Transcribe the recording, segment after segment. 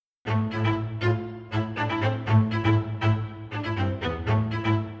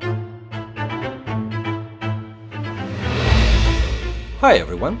Hi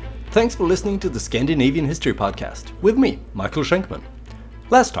everyone, thanks for listening to the Scandinavian History Podcast with me, Michael Schenkman.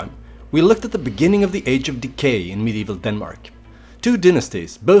 Last time, we looked at the beginning of the Age of Decay in medieval Denmark. Two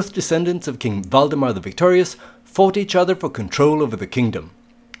dynasties, both descendants of King Valdemar the Victorious, fought each other for control over the kingdom.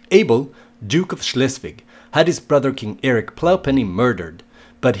 Abel, Duke of Schleswig, had his brother King Eric Plowpenny murdered,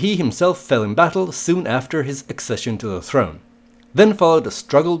 but he himself fell in battle soon after his accession to the throne. Then followed a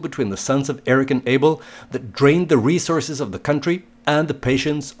struggle between the sons of Eric and Abel that drained the resources of the country and the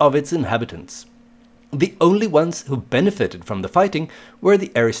patience of its inhabitants. The only ones who benefited from the fighting were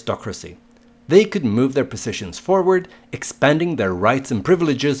the aristocracy. They could move their positions forward, expanding their rights and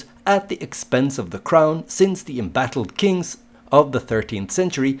privileges at the expense of the crown, since the embattled kings of the 13th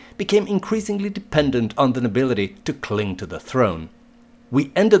century became increasingly dependent on the nobility to cling to the throne.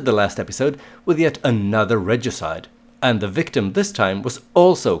 We ended the last episode with yet another regicide, and the victim this time was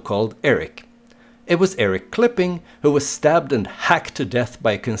also called Eric. It was Eric Clipping who was stabbed and hacked to death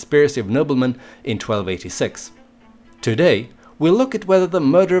by a conspiracy of noblemen in 1286. Today, we'll look at whether the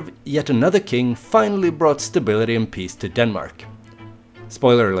murder of yet another king finally brought stability and peace to Denmark.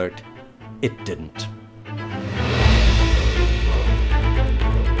 Spoiler alert, it didn't.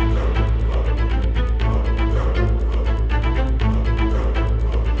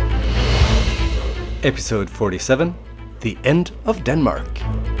 Episode 47, The End of Denmark.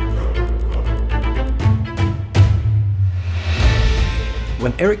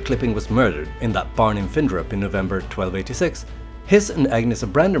 When Eric Clipping was murdered in that barn in Findrup in November 1286, his and Agnes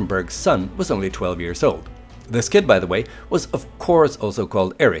of Brandenburg's son was only 12 years old. This kid, by the way, was of course also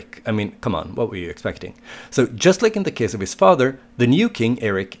called Eric. I mean, come on, what were you expecting? So just like in the case of his father, the new king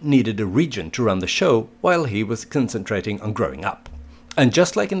Eric needed a regent to run the show while he was concentrating on growing up. And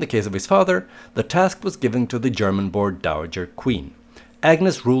just like in the case of his father, the task was given to the German-born Dowager Queen.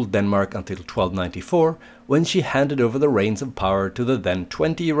 Agnes ruled Denmark until 1294, when she handed over the reins of power to the then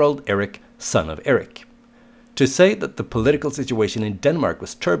 20-year-old Eric, son of Eric. To say that the political situation in Denmark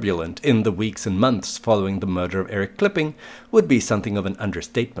was turbulent in the weeks and months following the murder of Eric Clipping would be something of an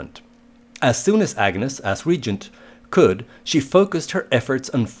understatement. As soon as Agnes, as regent, could, she focused her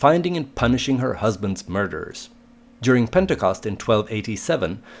efforts on finding and punishing her husband's murderers. During Pentecost in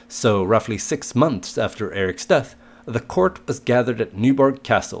 1287, so roughly 6 months after Eric's death, the court was gathered at Nyborg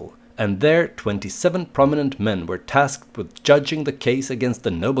Castle, and there 27 prominent men were tasked with judging the case against the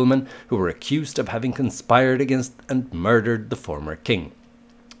noblemen who were accused of having conspired against and murdered the former king.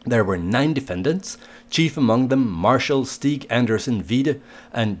 There were 9 defendants, chief among them Marshal Stig Andersen Wiede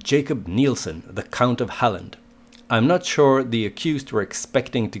and Jacob Nielsen, the Count of Halland. I'm not sure the accused were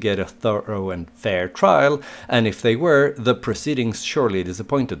expecting to get a thorough and fair trial, and if they were, the proceedings surely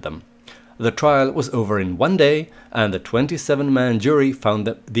disappointed them. The trial was over in 1 day, and the 27-man jury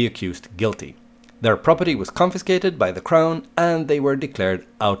found the accused guilty. Their property was confiscated by the crown, and they were declared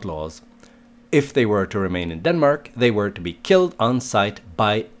outlaws. If they were to remain in Denmark, they were to be killed on sight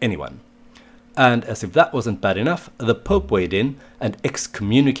by anyone. And as if that wasn't bad enough, the Pope weighed in and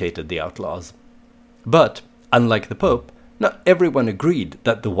excommunicated the outlaws. But unlike the Pope, not everyone agreed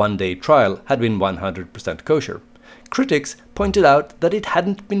that the 1-day trial had been 100% kosher. Critics pointed out that it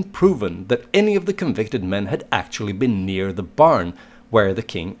hadn't been proven that any of the convicted men had actually been near the barn where the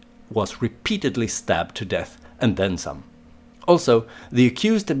king was repeatedly stabbed to death, and then some. Also, the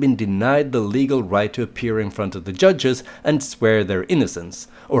accused had been denied the legal right to appear in front of the judges and swear their innocence,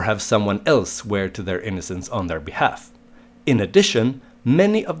 or have someone else swear to their innocence on their behalf. In addition,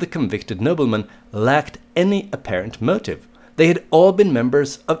 many of the convicted noblemen lacked any apparent motive. They had all been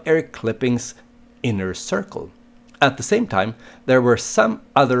members of Eric Clipping's inner circle. At the same time, there were some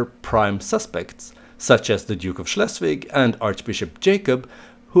other prime suspects, such as the Duke of Schleswig and Archbishop Jacob,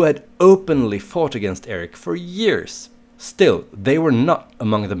 who had openly fought against Eric for years. Still, they were not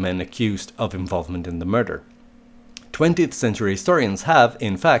among the men accused of involvement in the murder. 20th century historians have,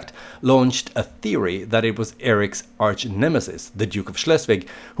 in fact, launched a theory that it was Eric's arch-nemesis, the Duke of Schleswig,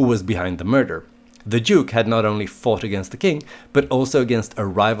 who was behind the murder. The Duke had not only fought against the king, but also against a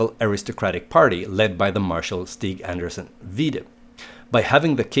rival aristocratic party led by the Marshal Stig Andersen Wiede. By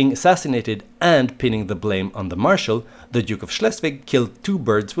having the king assassinated and pinning the blame on the Marshal, the Duke of Schleswig killed 2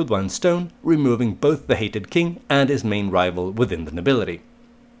 birds with 1 stone, removing both the hated king and his main rival within the nobility.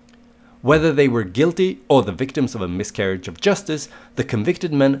 Whether they were guilty or the victims of a miscarriage of justice, the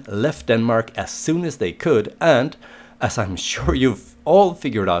convicted men left Denmark as soon as they could, and, as I'm sure you've all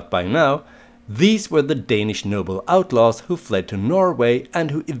figured out by now, these were the Danish noble outlaws who fled to Norway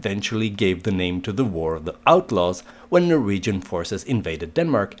and who eventually gave the name to the War of the Outlaws when Norwegian forces invaded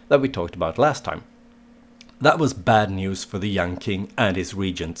Denmark that we talked about last time. That was bad news for the young king and his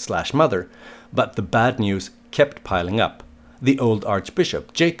regent/mother, but the bad news kept piling up. The old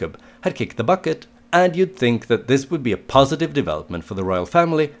Archbishop, Jacob, had kicked the bucket, and you'd think that this would be a positive development for the royal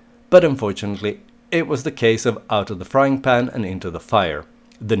family, but unfortunately it was the case of out of the frying pan and into the fire.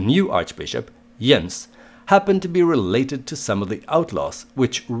 The new Archbishop, Jens, happened to be related to some of the outlaws,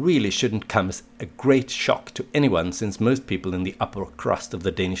 which really shouldn't come as a great shock to anyone since most people in the upper crust of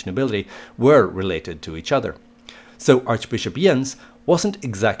the Danish nobility were related to each other. So Archbishop Jens wasn't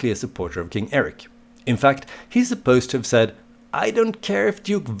exactly a supporter of King Eric. In fact, he's supposed to have said, "I don't care if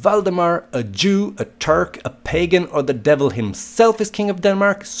Duke Valdemar, a Jew, a Turk, a pagan, or the devil himself is king of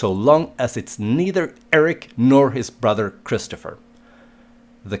Denmark, so long as it's neither Eric nor his brother Christopher."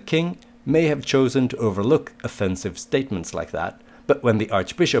 The king may have chosen to overlook offensive statements like that, but when the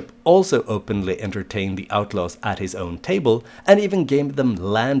Archbishop also openly entertained the outlaws at his own table and even gave them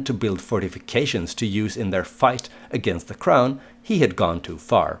land to build fortifications to use in their fight against the crown, he had gone too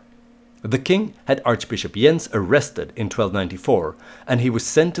far. The king had Archbishop Jens arrested in 1294, and he was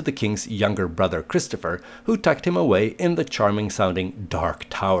sent to the king's younger brother Christopher, who tucked him away in the charming-sounding Dark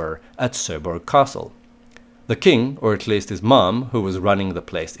Tower at Søborg Castle. The king, or at least his mom, who was running the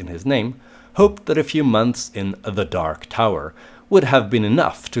place in his name, hoped that a few months in the Dark Tower would have been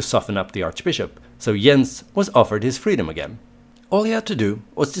enough to soften up the archbishop, so Jens was offered his freedom again. All he had to do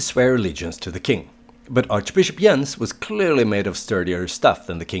was to swear allegiance to the king. But Archbishop Jens was clearly made of sturdier stuff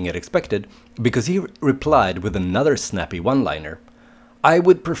than the king had expected, because he replied with another snappy one-liner. "I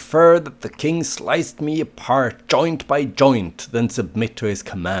would prefer that the king sliced me apart joint by joint than submit to his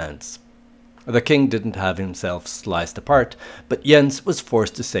commands." The king didn't have himself sliced apart, but Jens was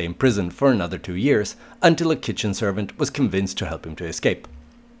forced to stay in prison for another 2 years, until a kitchen servant was convinced to help him to escape.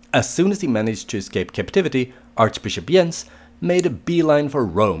 As soon as he managed to escape captivity, Archbishop Jens made a beeline for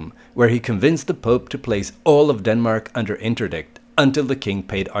Rome, where he convinced the Pope to place all of Denmark under interdict until the king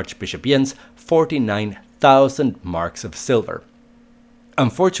paid Archbishop Jens 49,000 marks of silver.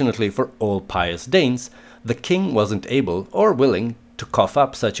 Unfortunately for all pious Danes, the king wasn't able or willing to cough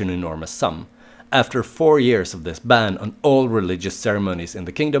up such an enormous sum. After 4 years of this ban on all religious ceremonies in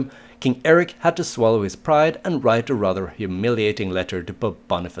the kingdom, King Eric had to swallow his pride and write a rather humiliating letter to Pope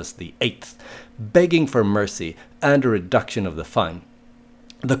Boniface VIII, begging for mercy and a reduction of the fine.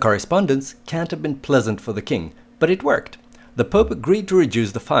 The correspondence can't have been pleasant for the king, but it worked. The Pope agreed to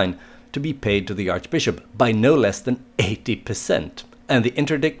reduce the fine to be paid to the Archbishop by no less than 80%, and the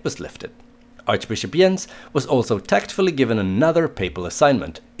interdict was lifted. Archbishop Jens was also tactfully given another papal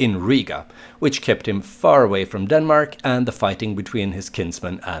assignment in Riga, which kept him far away from Denmark and the fighting between his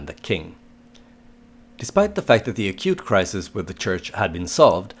kinsmen and the king. Despite the fact that the acute crisis with the church had been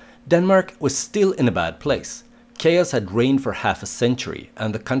solved, Denmark was still in a bad place. Chaos had reigned for half a century,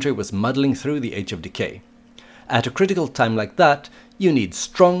 and the country was muddling through the age of decay. At a critical time like that, you need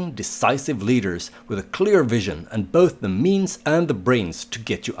strong, decisive leaders with a clear vision and both the means and the brains to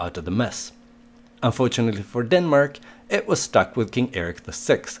get you out of the mess. Unfortunately for Denmark, it was stuck with King Eric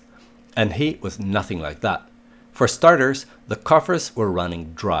VI, and he was nothing like that. For starters, the coffers were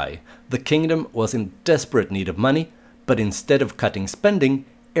running dry. The kingdom was in desperate need of money, but instead of cutting spending,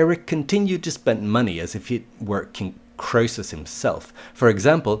 Eric continued to spend money as if he were King Croesus himself. For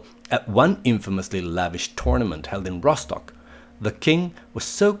example, at one infamously lavish tournament held in Rostock, the king was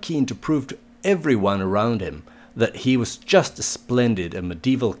so keen to prove to everyone around him that he was just as splendid a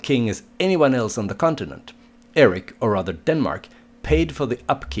medieval king as anyone else on the continent. Eric, or rather Denmark, paid for the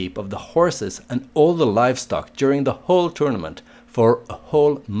upkeep of the horses and all the livestock during the whole tournament for a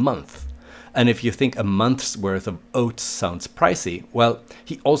whole month. And if you think a month's worth of oats sounds pricey, well,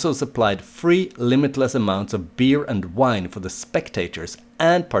 he also supplied free, limitless amounts of beer and wine for the spectators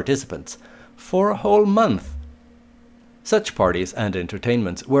and participants for a whole month. Such parties and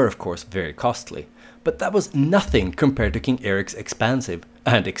entertainments were of course very costly, but that was nothing compared to King Eric's expansive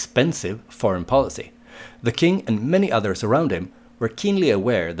and expensive foreign policy. The king and many others around him were keenly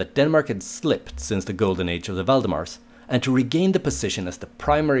aware that Denmark had slipped since the golden age of the Valdemars, and to regain the position as the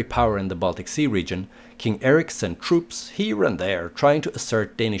primary power in the Baltic Sea region, King Eric sent troops here and there trying to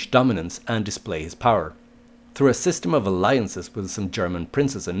assert Danish dominance and display his power. Through a system of alliances with some German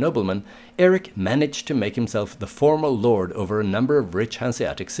princes and noblemen, Eric managed to make himself the formal lord over a number of rich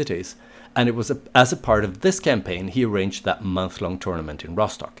Hanseatic cities, and it was as a part of this campaign he arranged that month-long tournament in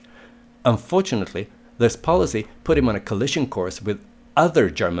Rostock. Unfortunately, this policy put him on a collision course with other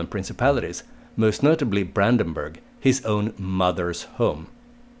German principalities, most notably Brandenburg, his own mother's home.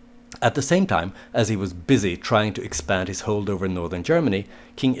 At the same time as he was busy trying to expand his hold over northern Germany,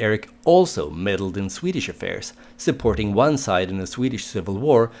 King Eric also meddled in Swedish affairs, supporting one side in the Swedish Civil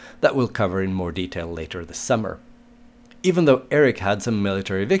War that we'll cover in more detail later this summer. Even though Eric had some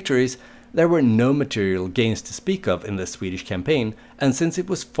military victories, there were no material gains to speak of in the Swedish campaign, and since it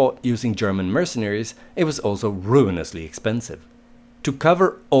was fought using German mercenaries, it was also ruinously expensive. To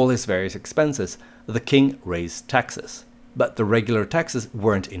cover all his various expenses, the king raised taxes. But the regular taxes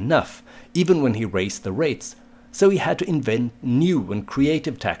weren't enough, even when he raised the rates, so he had to invent new and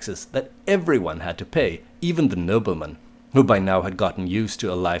creative taxes that everyone had to pay, even the noblemen, who by now had gotten used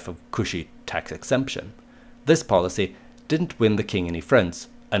to a life of cushy tax exemption. This policy didn't win the king any friends,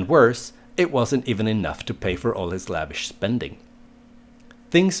 and worse, it wasn't even enough to pay for all his lavish spending.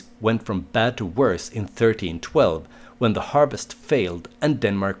 Things went from bad to worse in 1312, when the harvest failed and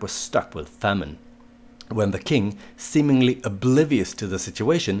Denmark was stuck with famine. When the king, seemingly oblivious to the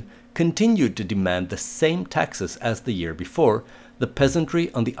situation, continued to demand the same taxes as the year before, the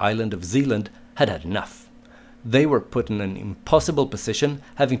peasantry on the island of Zealand had had enough. They were put in an impossible position,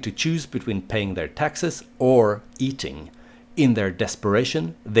 having to choose between paying their taxes or eating. In their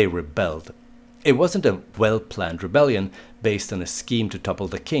desperation, they rebelled. It wasn't a well-planned rebellion based on a scheme to topple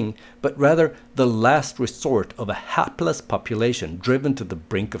the king, but rather the last resort of a hapless population driven to the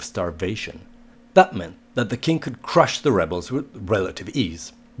brink of starvation. That meant that the king could crush the rebels with relative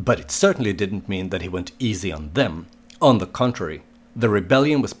ease, but it certainly didn't mean that he went easy on them. On the contrary, the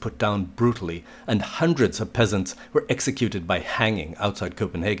rebellion was put down brutally, and hundreds of peasants were executed by hanging outside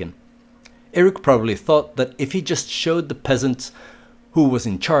Copenhagen. Erik probably thought that if he just showed the peasants who was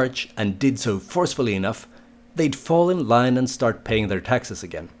in charge and did so forcefully enough, they'd fall in line and start paying their taxes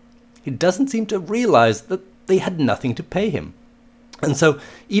again. He doesn't seem to realize that they had nothing to pay him. And so,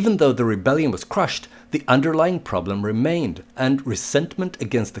 even though the rebellion was crushed, the underlying problem remained, and resentment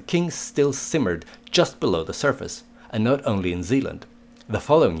against the king still simmered just below the surface, and not only in Zealand. The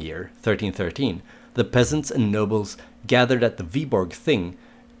following year, 1313, the peasants and nobles gathered at the Viborg Thing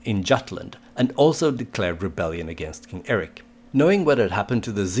in Jutland and also declared rebellion against King Erik. Knowing what had happened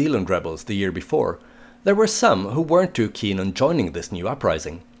to the Zealand rebels the year before, there were some who weren't too keen on joining this new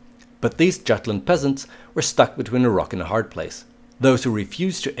uprising. But these Jutland peasants were stuck between a rock and a hard place. Those who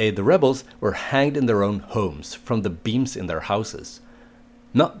refused to aid the rebels were hanged in their own homes from the beams in their houses.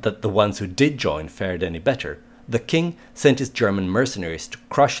 Not that the ones who did join fared any better. The king sent his German mercenaries to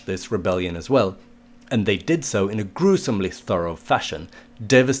crush this rebellion as well, and they did so in a gruesomely thorough fashion,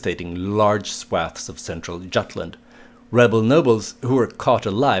 devastating large swaths of central Jutland. Rebel nobles who were caught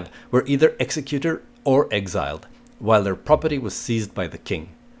alive were either executed or exiled, while their property was seized by the king.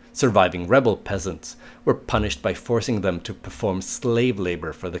 Surviving rebel peasants were punished by forcing them to perform slave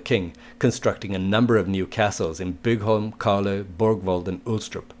labor for the king, constructing a number of new castles in Bygholm, Karle, Borgvold and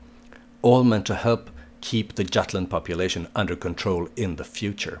Ulstrup, all meant to help keep the Jutland population under control in the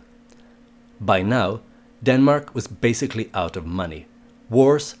future. By now, Denmark was basically out of money.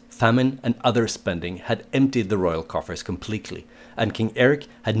 Wars, famine and other spending had emptied the royal coffers completely, and King Erik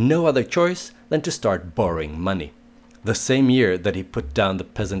had no other choice than to start borrowing money. The same year that he put down the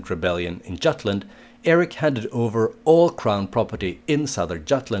peasant rebellion in Jutland, Erik handed over all crown property in southern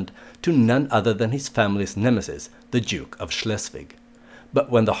Jutland to none other than his family's nemesis, the Duke of Schleswig. But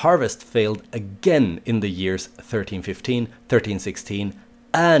when the harvest failed again in the years 1315, 1316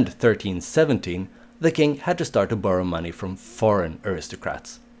 and 1317, the king had to start to borrow money from foreign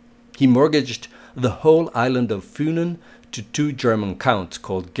aristocrats. He mortgaged the whole island of Funen to two German counts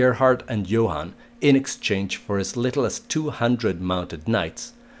called Gerhard and Johann in exchange for as little as 200 mounted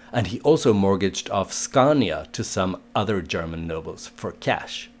knights, and he also mortgaged off Scania to some other German nobles for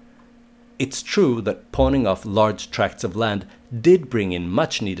cash. It's true that pawning off large tracts of land did bring in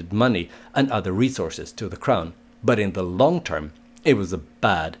much needed money and other resources to the crown, but in the long term it was a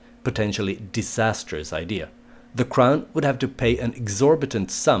bad, potentially disastrous idea. The crown would have to pay an exorbitant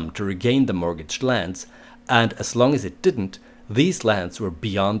sum to regain the mortgaged lands, and as long as it didn't, these lands were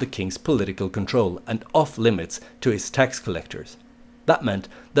beyond the king's political control and off limits to his tax collectors. That meant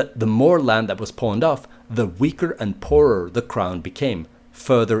that the more land that was pawned off, the weaker and poorer the crown became,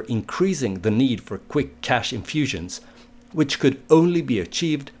 further increasing the need for quick cash infusions, which could only be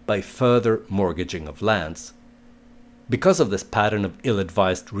achieved by further mortgaging of lands. Because of this pattern of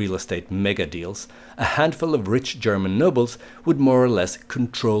ill-advised real estate mega deals, a handful of rich German nobles would more or less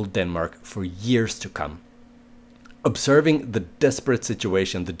control Denmark for years to come. Observing the desperate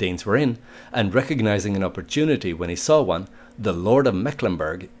situation the Danes were in, and recognizing an opportunity when he saw one, the Lord of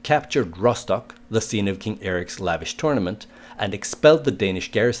Mecklenburg captured Rostock, the scene of King Erik's lavish tournament, and expelled the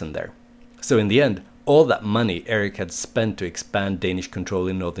Danish garrison there. So in the end, all that money Erik had spent to expand Danish control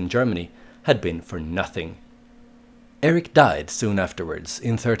in northern Germany had been for nothing. Erik died soon afterwards,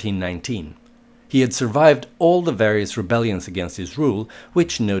 in 1319. He had survived all the various rebellions against his rule,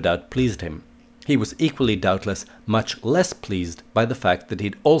 which no doubt pleased him. He was equally doubtless much less pleased by the fact that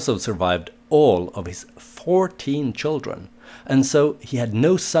he'd also survived all of his 14 children, and so he had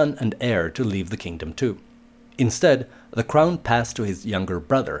no son and heir to leave the kingdom to. Instead, the crown passed to his younger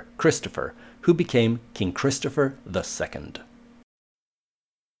brother, Christopher, who became King Christopher II.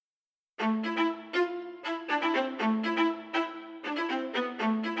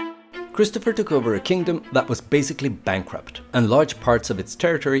 Christopher took over a kingdom that was basically bankrupt, and large parts of its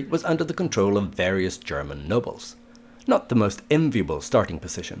territory was under the control of various German nobles. Not the most enviable starting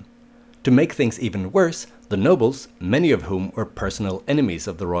position. To make things even worse, the nobles, many of whom were personal enemies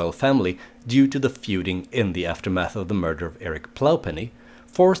of the royal family due to the feuding in the aftermath of the murder of Eric Plowpenny,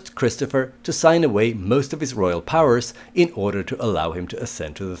 forced Christopher to sign away most of his royal powers in order to allow him to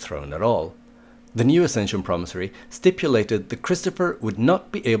ascend to the throne at all. The new Ascension Promissory stipulated that Christopher would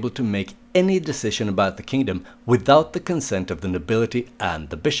not be able to make any decision about the kingdom without the consent of the nobility and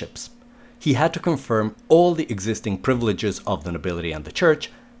the bishops. He had to confirm all the existing privileges of the nobility and the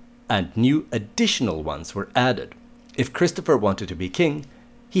church, and new additional ones were added. If Christopher wanted to be king,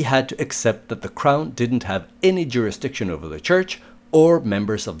 he had to accept that the crown didn't have any jurisdiction over the church or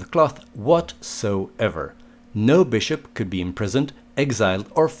members of the cloth whatsoever. No bishop could be imprisoned,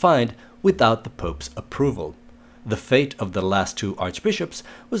 exiled, or fined without the Pope's approval. The fate of the last two archbishops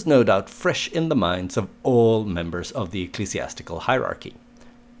was no doubt fresh in the minds of all members of the ecclesiastical hierarchy.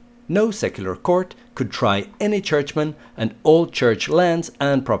 No secular court could try any churchman, and all church lands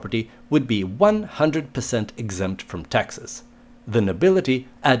and property would be 100% exempt from taxes. The nobility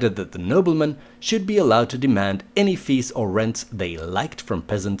added that the noblemen should be allowed to demand any fees or rents they liked from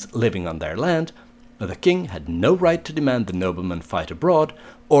peasants living on their land. The king had no right to demand the noblemen fight abroad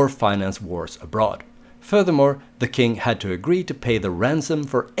or finance wars abroad. Furthermore, the king had to agree to pay the ransom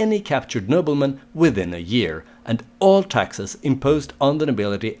for any captured nobleman within a year, and all taxes imposed on the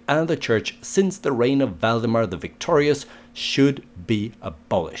nobility and the church since the reign of Valdemar the Victorious should be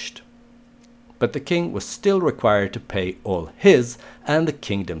abolished. But the king was still required to pay all his and the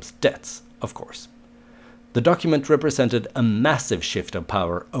kingdom's debts, of course. The document represented a massive shift of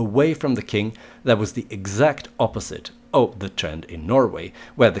power away from the king that was the exact opposite of the trend in Norway,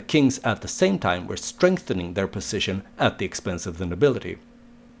 where the kings at the same time were strengthening their position at the expense of the nobility.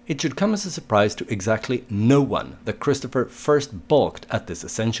 It should come as a surprise to exactly no one that Christopher first balked at this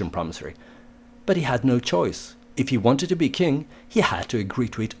Ascension Promissory. But he had no choice. If he wanted to be king, he had to agree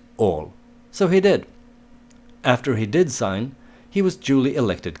to it all. So he did. After he did sign, he was duly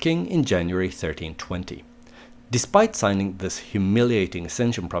elected king in January 1320. Despite signing this humiliating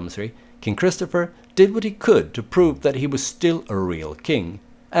Ascension Promissory, King Christopher did what he could to prove that he was still a real king,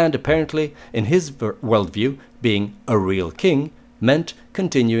 and apparently, in his worldview, being a real king meant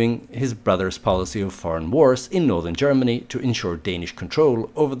continuing his brother's policy of foreign wars in northern Germany to ensure Danish control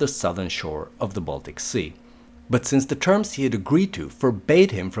over the southern shore of the Baltic Sea. But since the terms he had agreed to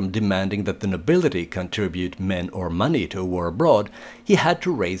forbade him from demanding that the nobility contribute men or money to a war abroad, he had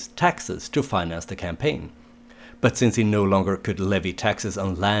to raise taxes to finance the campaign. But since he no longer could levy taxes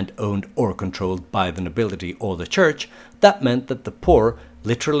on land owned or controlled by the nobility or the church, that meant that the poor,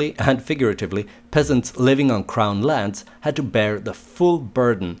 literally and figuratively, peasants living on crown lands had to bear the full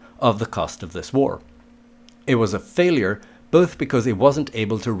burden of the cost of this war. It was a failure both because he wasn't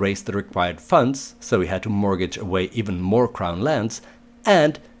able to raise the required funds, so he had to mortgage away even more crown lands,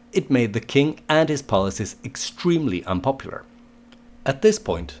 and it made the king and his policies extremely unpopular. At this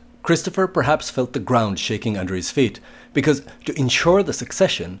point, Christopher perhaps felt the ground shaking under his feet, because to ensure the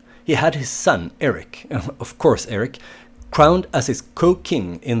succession, he had his son Eric, of course Eric, crowned as his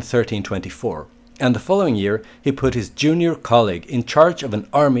co-king in 1324, and the following year he put his junior colleague in charge of an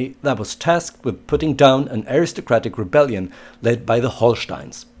army that was tasked with putting down an aristocratic rebellion led by the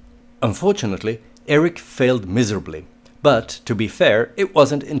Holsteins. Unfortunately, Eric failed miserably, but to be fair, it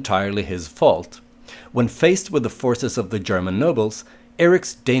wasn't entirely his fault. When faced with the forces of the German nobles,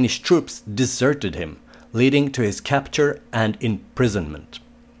 Eric's Danish troops deserted him, leading to his capture and imprisonment.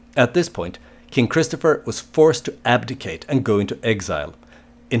 At this point, King Christopher was forced to abdicate and go into exile.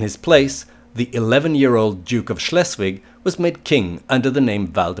 In his place, the 11-year-old Duke of Schleswig was made king under the name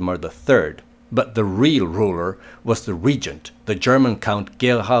Valdemar III, but the real ruler was the regent, the German Count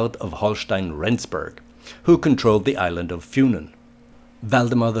Gerhard of Holstein-Rendsburg, who controlled the island of Funen.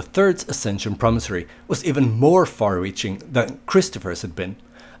 Valdemar III's Ascension Promissory was even more far-reaching than Christopher's had been,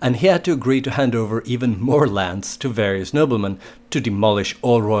 and he had to agree to hand over even more lands to various noblemen to demolish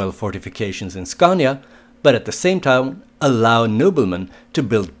all royal fortifications in Scania, but at the same time allow noblemen to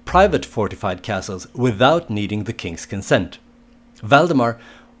build private fortified castles without needing the king's consent. Valdemar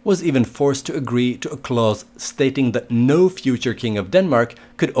was even forced to agree to a clause stating that no future king of Denmark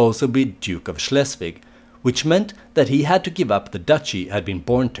could also be Duke of Schleswig, which meant that he had to give up the duchy he had been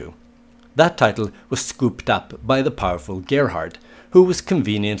born to. That title was scooped up by the powerful Gerhard, who was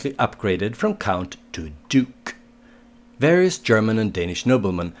conveniently upgraded from count to duke. Various German and Danish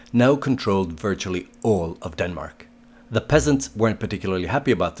noblemen now controlled virtually all of Denmark. The peasants weren't particularly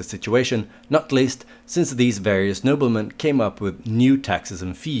happy about the situation, not least since these various noblemen came up with new taxes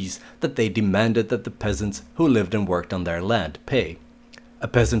and fees that they demanded that the peasants who lived and worked on their land pay. A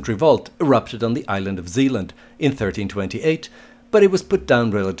peasant revolt erupted on the island of Zealand in 1328, but it was put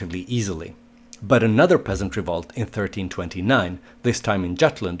down relatively easily. But another peasant revolt in 1329, this time in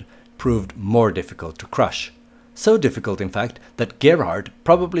Jutland, proved more difficult to crush. So difficult, in fact, that Gerhard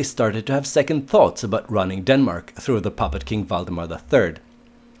probably started to have second thoughts about running Denmark through the puppet king Valdemar III.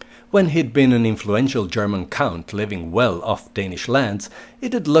 When he'd been an influential German count living well off Danish lands,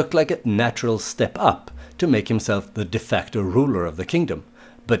 it had looked like a natural step up to make himself the de facto ruler of the kingdom.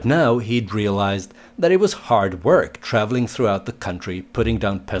 But now he'd realized that it was hard work traveling throughout the country putting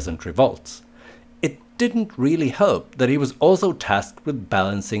down peasant revolts. It didn't really help that he was also tasked with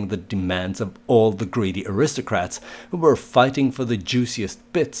balancing the demands of all the greedy aristocrats who were fighting for the juiciest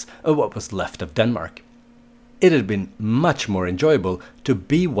bits of what was left of Denmark. It had been much more enjoyable to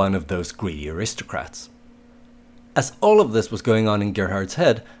be one of those greedy aristocrats. As all of this was going on in Gerhard's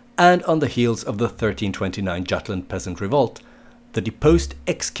head, and on the heels of the 1329 Jutland peasant revolt, the deposed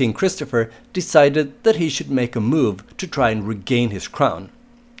ex-king Christopher decided that he should make a move to try and regain his crown.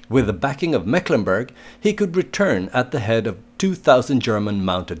 With the backing of Mecklenburg, he could return at the head of 2,000 German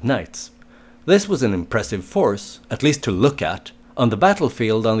mounted knights. This was an impressive force, at least to look at. On the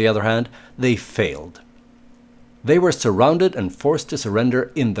battlefield, on the other hand, they failed. They were surrounded and forced to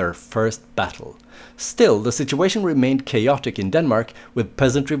surrender in their first battle. Still, the situation remained chaotic in Denmark, with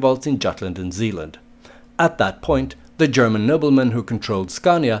peasant revolts in Jutland and Zealand. At that point, the German nobleman who controlled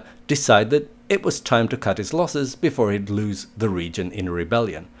Scania decided it was time to cut his losses before he'd lose the region in a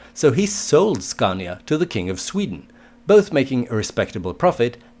rebellion. So he sold Scania to the King of Sweden, both making a respectable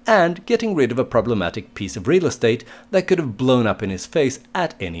profit and getting rid of a problematic piece of real estate that could have blown up in his face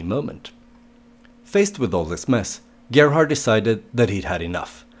at any moment. Faced with all this mess, Gerhard decided that he'd had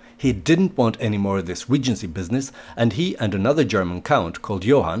enough. He didn't want any more of this regency business, and he and another German count called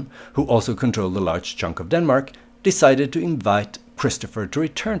Johann, who also controlled a large chunk of Denmark, decided to invite Christopher to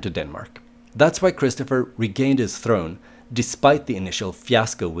return to Denmark. That's why Christopher regained his throne, despite the initial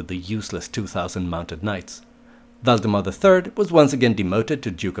fiasco with the useless 2,000 mounted knights. Valdemar III was once again demoted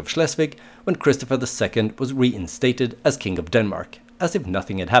to Duke of Schleswig when Christopher II was reinstated as King of Denmark, as if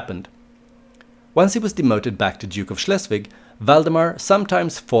nothing had happened. Once he was demoted back to Duke of Schleswig, Valdemar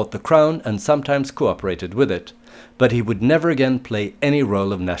sometimes fought the crown and sometimes cooperated with it, but he would never again play any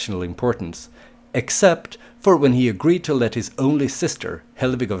role of national importance, except for when he agreed to let his only sister,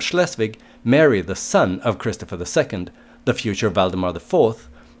 Helvig of Schleswig, marry the son of Christopher II, the future Valdemar IV,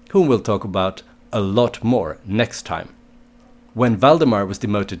 whom we'll talk about a lot more next time. When Valdemar was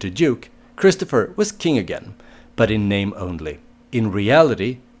demoted to Duke, Christopher was king again, but in name only. In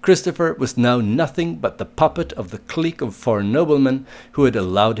reality, Christopher was now nothing but the puppet of the clique of foreign noblemen who had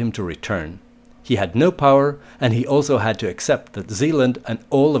allowed him to return. He had no power, and he also had to accept that Zealand and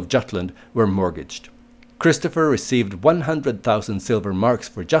all of Jutland were mortgaged. Christopher received 100,000 silver marks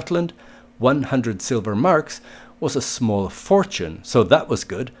for Jutland. 100 silver marks was a small fortune, so that was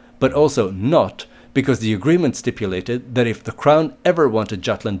good, but also not, because the agreement stipulated that if the crown ever wanted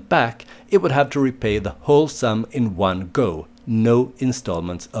Jutland back, it would have to repay the whole sum in one go, no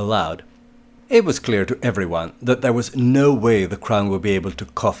installments allowed. It was clear to everyone that there was no way the crown would be able to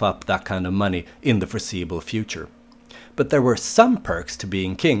cough up that kind of money in the foreseeable future. But there were some perks to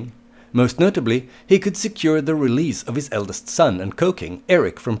being king. Most notably, he could secure the release of his eldest son and co-king,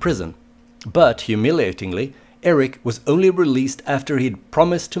 Eric, from prison. But, humiliatingly, Eric was only released after he had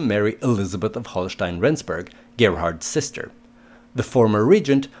promised to marry Elizabeth of Holstein-Rendsburg, Gerhard's sister. The former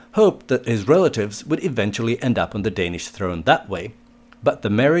regent hoped that his relatives would eventually end up on the Danish throne that way, but the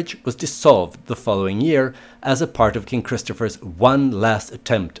marriage was dissolved the following year as a part of King Christopher's one last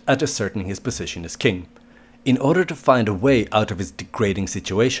attempt at asserting his position as king. In order to find a way out of his degrading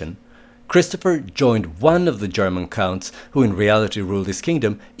situation, Christopher joined one of the German counts who in reality ruled his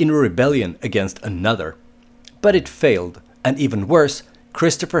kingdom in a rebellion against another. But it failed, and even worse,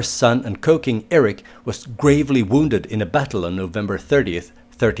 Christopher's son and co-king Eric was gravely wounded in a battle on November 30th,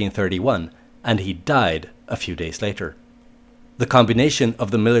 1331, and he died a few days later. The combination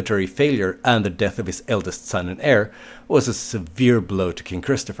of the military failure and the death of his eldest son and heir was a severe blow to King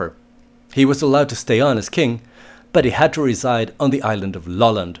Christopher. He was allowed to stay on as king, but he had to reside on the island of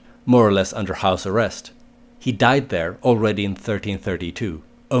Lolland, more or less under house arrest. He died there already in 1332,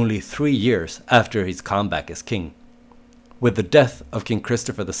 only 3 years after his comeback as king. With the death of King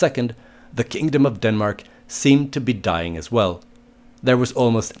Christopher II, the Kingdom of Denmark seemed to be dying as well. There was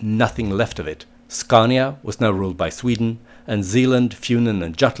almost nothing left of it. Scania was now ruled by Sweden, and Zealand, Funen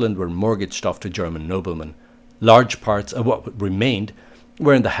and Jutland were mortgaged off to German noblemen. Large parts of what remained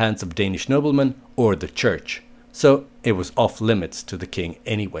were in the hands of Danish noblemen or the church, so it was off limits to the king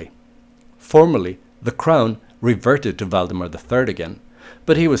anyway. Formally, the crown reverted to Valdemar III again,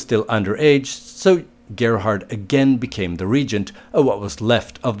 but he was still underage, so Gerhard again became the regent of what was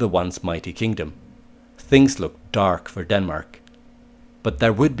left of the once mighty kingdom. Things looked dark for Denmark. But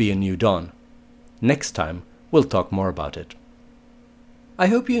there would be a new dawn. Next time, we'll talk more about it. I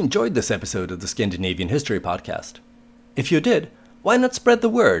hope you enjoyed this episode of the Scandinavian History Podcast. If you did, why not spread the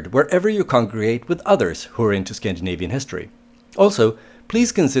word wherever you congregate with others who are into Scandinavian history? Also,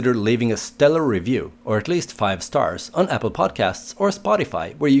 please consider leaving a stellar review, or at least 5 stars, on Apple Podcasts or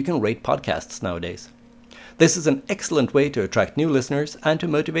Spotify, where you can rate podcasts nowadays. This is an excellent way to attract new listeners and to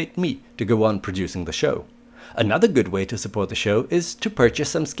motivate me to go on producing the show. Another good way to support the show is to purchase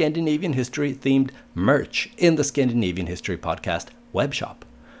some Scandinavian history-themed merch in the Scandinavian History Podcast webshop.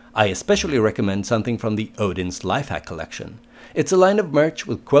 I especially recommend something from the Odin's Lifehack collection. It's a line of merch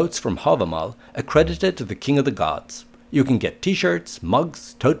with quotes from Havamal accredited to the King of the Gods. You can get t-shirts,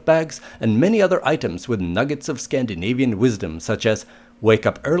 mugs, tote bags, and many other items with nuggets of Scandinavian wisdom such as "Wake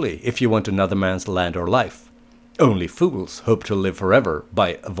up early if you want another man's land or life," "Only fools hope to live forever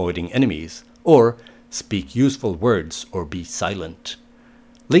by avoiding enemies," or "Speak useful words or be silent."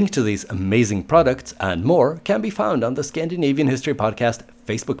 Link to these amazing products and more can be found on the Scandinavian History Podcast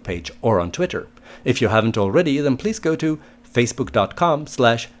Facebook page or on Twitter. If you haven't already, then please go to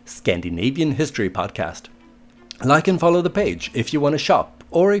facebook.com/Scandinavian History Podcast. Like and follow the page if you want to shop,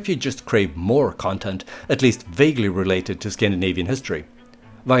 or if you just crave more content, at least vaguely related to Scandinavian history.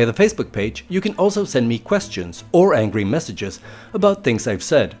 Via the Facebook page, you can also send me questions or angry messages about things I've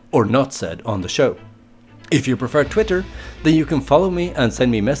said or not said on the show. If you prefer Twitter, then you can follow me and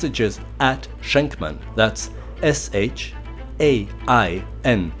send me messages at Schenkman. That's SHAINKMAN.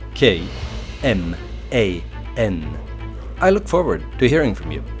 I look forward to hearing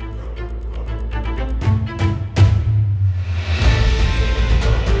from you.